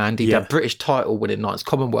other hand. He'd had British title winning nights,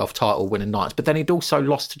 Commonwealth title winning nights, but then he'd also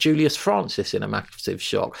lost to Julius Francis in a massive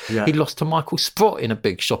shock. He'd lost to Michael Sprott in a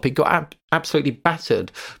big shock. He got absolutely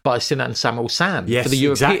battered by Sinan Samuel Sam for the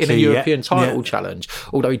European title challenge,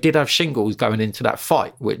 although he did have shingles going into that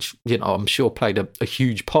fight, which, you know, I'm sure played a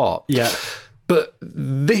huge part. Yeah. But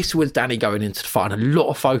this was Danny going into the fight, and a lot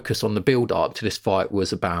of focus on the build-up to this fight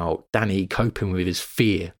was about Danny coping with his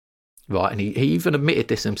fear, right? And he even admitted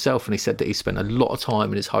this himself, and he said that he spent a lot of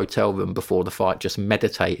time in his hotel room before the fight just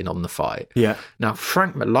meditating on the fight. Yeah. Now,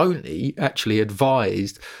 Frank Maloney actually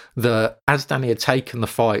advised that as Danny had taken the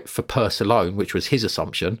fight for purse alone, which was his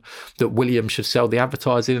assumption, that Williams should sell the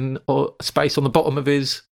advertising or space on the bottom of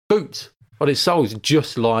his boots, on his soles,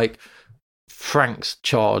 just like Frank's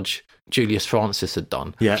charge Julius Francis had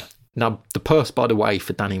done. Yeah. Now, the purse, by the way,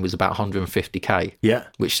 for Danny was about 150k. Yeah.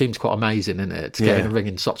 Which seems quite amazing, isn't it? To get in a ring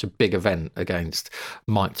in such a big event against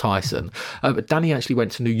Mike Tyson. But Danny actually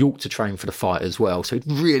went to New York to train for the fight as well. So he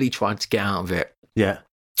really tried to get out of it. Yeah.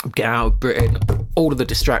 Get out of Britain, all of the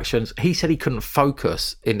distractions. He said he couldn't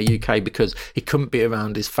focus in the UK because he couldn't be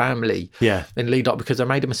around his family in lead up because they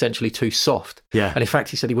made him essentially too soft. Yeah. And in fact,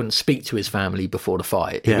 he said he wouldn't speak to his family before the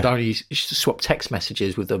fight. He would only swap text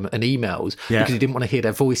messages with them and emails because he didn't want to hear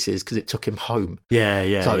their voices because it took him home.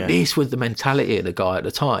 So this was the mentality of the guy at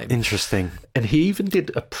the time. Interesting. And he even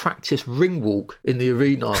did a practice ring walk in the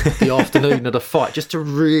arena the afternoon of the fight just to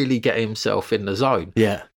really get himself in the zone.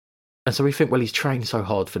 Yeah. And so we think, well, he's trained so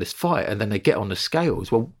hard for this fight. And then they get on the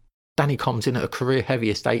scales. Well, Danny comes in at a career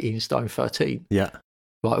heaviest 18 stone 13. Yeah.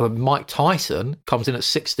 Right. When Mike Tyson comes in at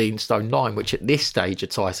 16 stone 9, which at this stage of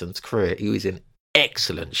Tyson's career, he was in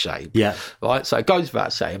excellent shape. Yeah. Right. So it goes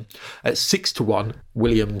without saying, at 6-1,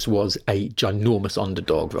 Williams was a ginormous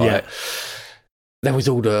underdog. Right. Yeah. There was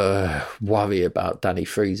all the worry about Danny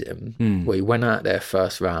freezing, where he went out there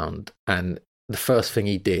first round and the first thing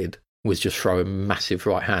he did was just throw a massive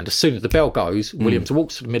right hand. As soon as the bell goes, Williams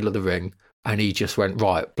walks to the middle of the ring and he just went,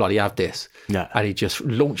 right, bloody have this. Yeah. And he just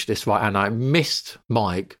launched this right hand. I missed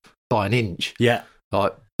Mike by an inch. Yeah.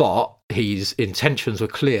 Right, but his intentions were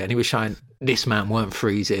clear and he was showing this man weren't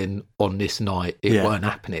freezing on this night. It weren't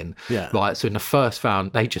happening. Yeah. Right. So in the first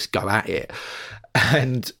round, they just go at it.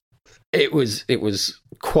 And it was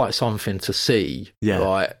quite something to see. Yeah.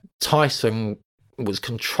 Right. Tyson was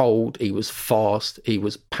controlled, he was fast, he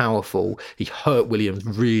was powerful, he hurt Williams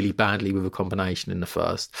really badly with a combination in the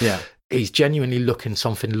first. Yeah. He's genuinely looking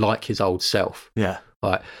something like his old self. Yeah.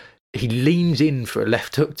 Like, he leans in for a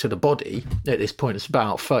left hook to the body at this point. It's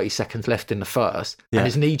about 30 seconds left in the first, and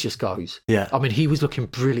his knee just goes. Yeah. I mean, he was looking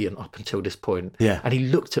brilliant up until this point. Yeah. And he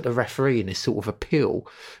looked at the referee in this sort of appeal.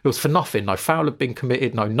 It was for nothing. No foul had been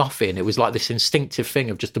committed, no nothing. It was like this instinctive thing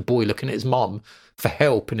of just a boy looking at his mum for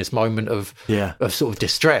help in this moment of sort of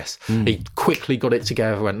distress. He quickly got it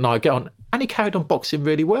together and went, no, get on. And he carried on boxing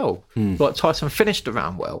really well. Like Tyson finished the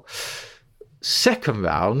round well. Second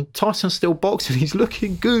round, Tyson's still boxing. He's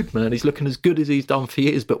looking good, man. He's looking as good as he's done for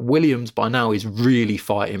years. But Williams, by now, is really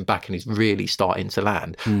fighting back and he's really starting to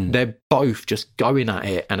land. They're both just going at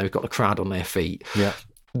it and they've got the crowd on their feet. Yeah.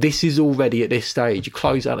 This is already at this stage. You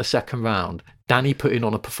close out the second round. Danny putting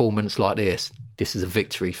on a performance like this. This is a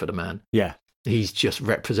victory for the man. Yeah. he's just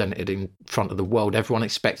represented in front of the world. Everyone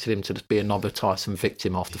expected him to just be another Tyson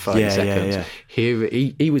victim after 30 seconds. Yeah. Here,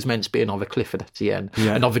 he was meant to be another Clifford Etienne,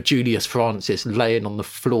 another Julius Francis laying on the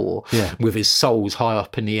floor with his soles high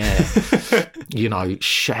up in the air,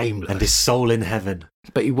 shameless. And his soul in heaven.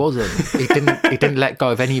 But he wasn't. He didn't let go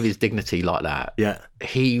of any of his dignity like that. Yeah.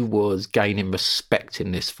 He was gaining respect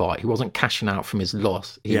in this fight. He wasn't cashing out from his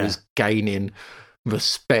loss. He was gaining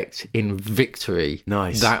respect in victory.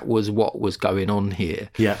 Nice. That was what was going on here.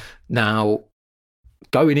 Yeah. Now,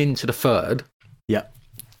 going into the third,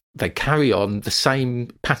 they carry on the same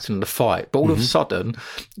pattern of the fight, but all of a sudden,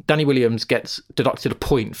 Danny Williams gets deducted a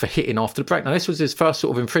point for hitting after the break. Now, this was his first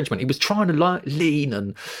sort of infringement. He was trying to lean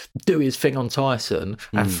and do his thing on Tyson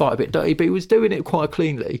and fight a bit dirty, but he was doing it quite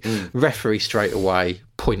cleanly. Referee straight away,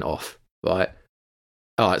 point off, right?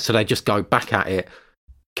 All right, so they just go back at it.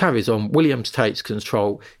 Carries on. Williams takes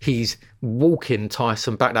control. He's walking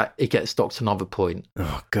Tyson back. That he gets docked another point.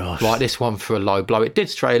 Oh gosh! Like this one for a low blow. It did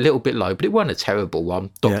stray a little bit low, but it wasn't a terrible one.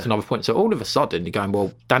 Docked another point. So all of a sudden you're going,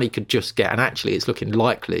 well, Danny could just get, and actually it's looking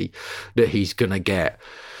likely that he's going to get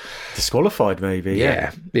disqualified. Maybe.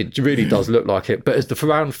 Yeah, it really does look like it. But as the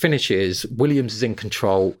round finishes, Williams is in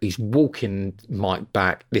control. He's walking Mike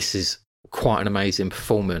back. This is quite an amazing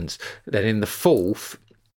performance. Then in the fourth,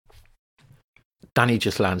 Danny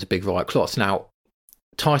just lands a big right cross. Now,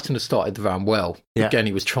 Tyson has started the round well. Yeah. Again,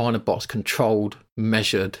 he was trying to box, controlled,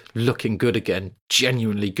 measured, looking good again,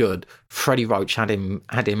 genuinely good. Freddie Roach had him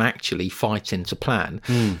actually fighting to plan.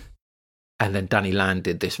 And then Danny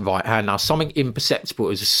landed this right hand. Now, something imperceptible,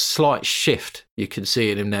 is a slight shift you can see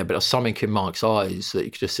in him there, but there's something in Mike's eyes that you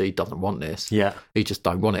can just see he doesn't want this. Yeah. He just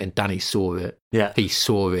don't want it. And Danny saw it. Yeah. He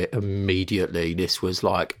saw it immediately. This was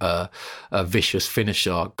like a vicious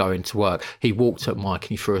finisher going to work. He walked at Mike and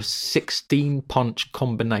he threw a 16-punch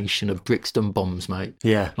combination of Brixton bombs, mate.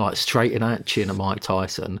 Yeah. Like straight in at chin of Mike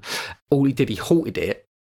Tyson. All he did, he halted it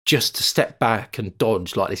just to step back and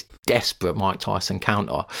dodge like this desperate Mike Tyson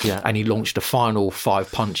counter. Yeah. And he launched the final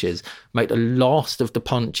 5 punches. Mate, the last of the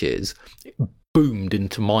punches boomed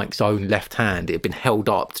into Mike's own left hand. It had been held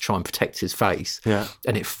up to try and protect his face. Yeah.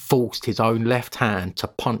 And it forced his own left hand to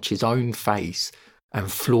punch his own face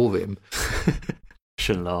and floor him.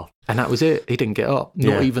 Shouldn't laugh. And that was it. He didn't get up.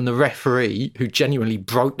 Not even the referee, who genuinely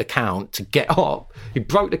broke the count to get up. He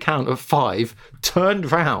broke the count at 5,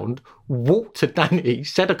 turned round, walked to Danny,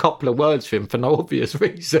 said a couple of words to him for no obvious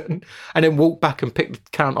reason, and then walked back and picked the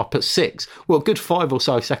count up at 6. Well, a good 5 or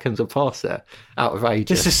so seconds have passed there.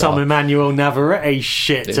 Outrageous. This is some Emmanuel Navarrete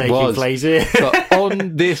shit taking place here. But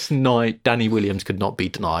on this night, Danny Williams could not be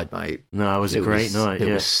denied, mate. No, it was a great night.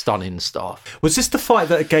 It was stunning stuff. Was this the fight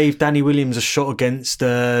that gave Danny Williams a shot against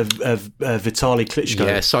Vitaly Klitschko?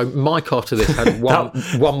 Yeah, so Mike after this had one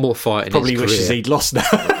more fight in his career. Probably wishes he'd lost now.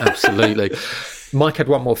 Absolutely. Mike had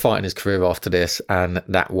one more fight in his career after this, and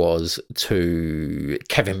that was to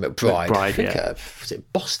Kevin McBride. I think, was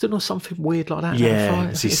it Boston or something weird like that?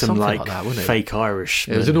 Yeah, see some like that, fake Irish.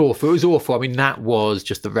 It was awful. I mean, that was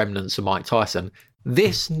just the remnants of Mike Tyson.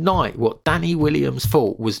 This night, what Danny Williams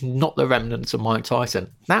fought was not the remnants of Mike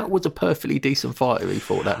Tyson. That was a perfectly decent fighter he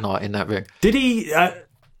fought that night in that ring. Did he?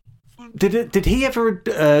 Did he ever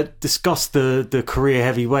discuss the career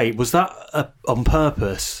heavyweight? Was that on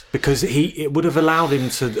purpose? Because it would have allowed him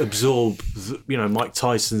to absorb, Mike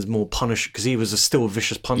Tyson's more punish, because he was still a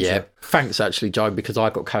vicious puncher. Yeah, thanks actually, Joe, because I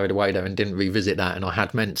got carried away there and didn't revisit that, and I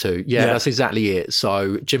had meant to. Yeah, that's exactly it.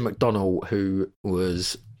 So Jim McDonnell, who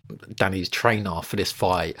was Danny's trainer for this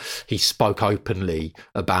fight, he spoke openly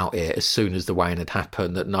about it as soon as the weigh-in had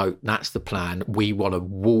happened, that no, that's the plan. We want to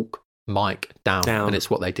walk Mike down, and it's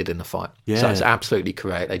what they did in the fight. So it's absolutely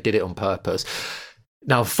correct. They did it on purpose.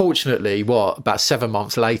 Now, unfortunately, about 7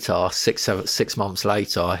 months later, six months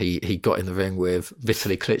later, he got in the ring with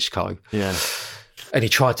Vitaly Klitschko. Yeah. And he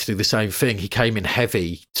tried to do the same thing. He came in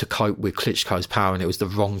heavy to cope with Klitschko's power, and it was the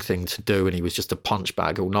wrong thing to do, and he was just a punch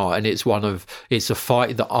bag all night. And it's a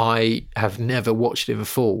fight that I have never watched in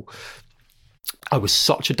full. I was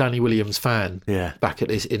such a Danny Williams fan back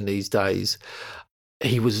in these days.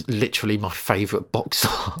 He was literally my favourite boxer,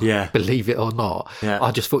 believe it or not. Yeah. I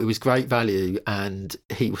just thought he was great value, and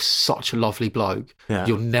he was such a lovely bloke. Yeah.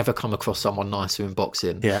 You'll never come across someone nicer in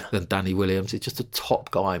boxing than Danny Williams. He's just a top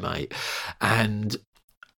guy, mate. And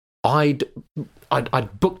I'd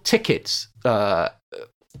booked tickets for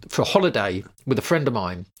a holiday with a friend of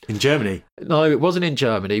mine. In Germany? No, it wasn't in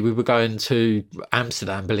Germany. We were going to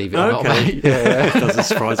Amsterdam, believe it or not, mate. Yeah. Doesn't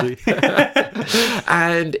surprise me.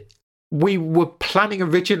 And we were planning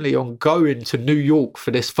originally on going to New York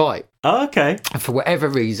for this fight. Oh, okay. And for whatever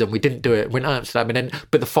reason, we didn't do it. We went to Amsterdam,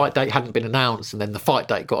 but the fight date hadn't been announced, and then the fight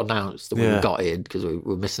date got announced, and we got in because we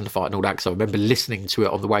were missing the fight and all that. So I remember listening to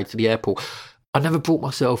it on the way to the airport. I never brought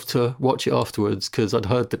myself to watch it afterwards because I'd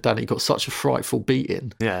heard that Danny got such a frightful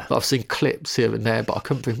beating. Yeah. I've seen clips here and there, but I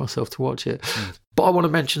couldn't bring myself to watch it. But I want to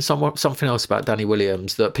mention something else about Danny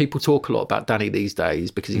Williams, that people talk a lot about Danny these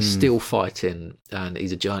days because he's still fighting and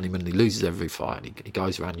he's a journeyman. He loses every fight. He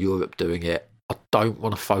goes around Europe doing it. I don't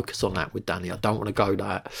want to focus on that with Danny. I don't want to go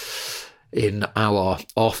that in our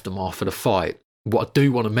aftermath of the fight. What I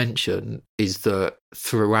do want to mention is that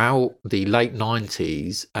throughout the late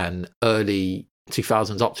 90s and early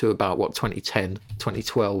 2000s up to about 2010,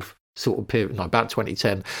 2012 sort of period, no, about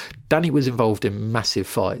 2010, Danny was involved in massive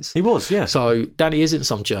fights. He was, yeah. So Danny isn't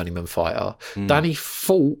some journeyman fighter. Danny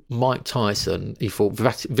fought Mike Tyson. He fought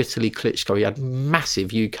Vitaly Klitschko. He had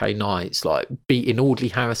massive UK nights, like beating Audley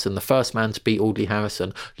Harrison, the first man to beat Audley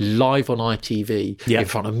Harrison, live on ITV in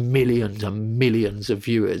front of millions and millions of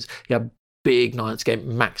viewers. He had big nights against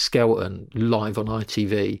Max Skelton live on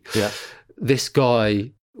ITV. Yeah. This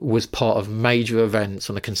guy was part of major events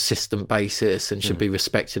on a consistent basis and should be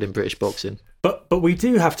respected in British boxing. But we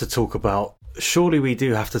do have to talk about, surely we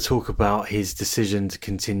do have to talk about his decision to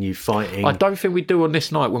continue fighting. I don't think we do on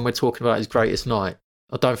this night when we're talking about his greatest night.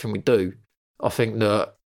 I don't think we do. I think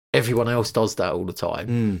that everyone else does that all the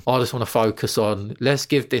time. I just want to focus on, let's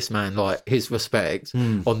give this man like his respect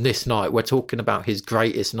on this night. We're talking about his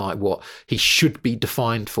greatest night, what he should be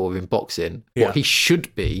defined for in boxing. What he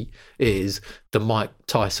should be is the Mike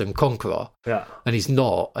Tyson conqueror. Yeah. And he's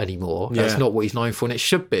not anymore. That's not what he's known for, and it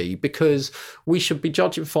should be, because we should be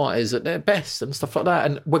judging fighters at their best and stuff like that.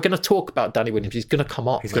 And we're going to talk about Danny Williams. He's going to come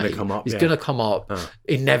up. He's going to come up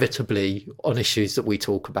inevitably on issues that we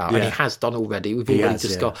talk about, and he has done already. We've already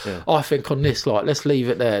discussed. I think on this, like, let's leave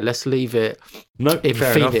it there. Let's leave it in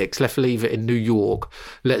Phoenix. Let's leave it in New York.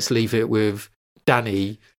 Let's leave it with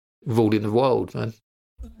Danny ruling the world, man.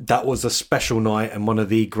 That was a special night and one of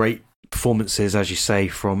the great performances, as you say,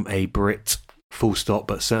 from a Brit, full stop,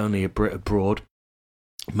 but certainly a Brit abroad.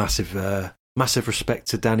 Massive respect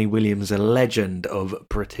to Danny Williams, a legend of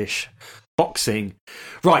British boxing.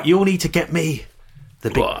 Right, you all need to get me the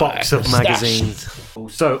big box of magazines.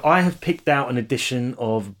 So I have picked out an edition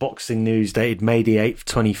of Boxing News dated May the 8th,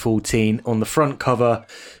 2014. On the front cover,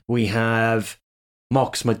 we have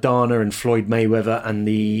Marcus Maidana and Floyd Mayweather, and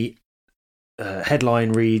the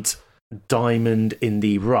headline reads, "Diamond in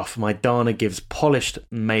the rough. Maidana gives polished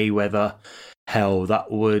Mayweather hell."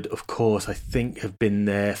 That would, of course, I think have been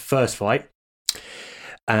their first fight,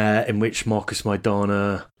 in which Marcus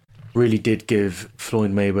Maidana really did give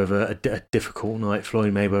Floyd Mayweather a difficult night.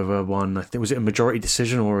 Floyd Mayweather won. I think, was it a majority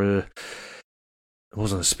decision or it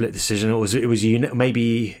wasn't a split decision? It was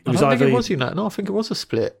maybe it was I don't either. think it was unit. No, I think it was a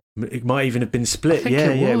split. It might even have been split.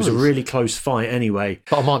 It was a really close fight anyway.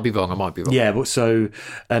 But I might be wrong. Yeah, but so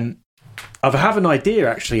I have an idea,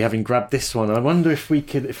 actually, having grabbed this one. I wonder if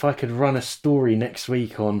I could run a story next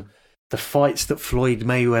week on the fights that Floyd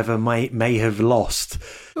Mayweather may have lost.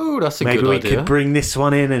 Oh, that's a good idea. Maybe we could bring this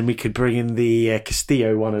one in, and we could bring in the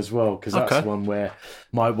Castillo one as well, because that's one where I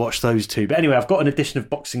might watch those two. But anyway, I've got an edition of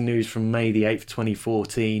Boxing News from May the 8th,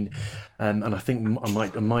 2014, and I think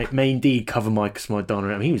I may indeed cover Marcus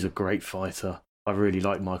Maidana. I mean, he was a great fighter. I really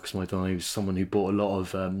liked Marcus Maidana. He was someone who brought a lot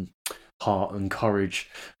of heart and courage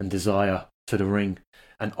and desire to the ring,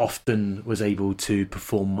 and often was able to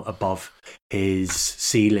perform above his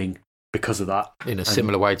ceiling because of that. In a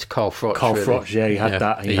similar way to Carl Froch. Froch, he had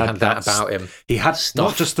that. He had that about him. He had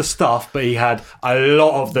not just the stuff, but he had a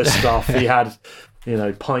lot of the stuff. He had,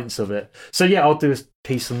 pints of it. So yeah, I'll do a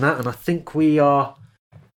piece on that, and I think we are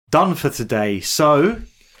done for today. So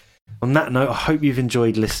on that note, I hope you've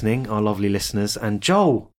enjoyed listening, our lovely listeners. And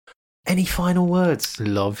Joel, any final words?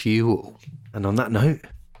 Love you all. And on that note,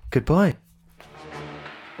 goodbye.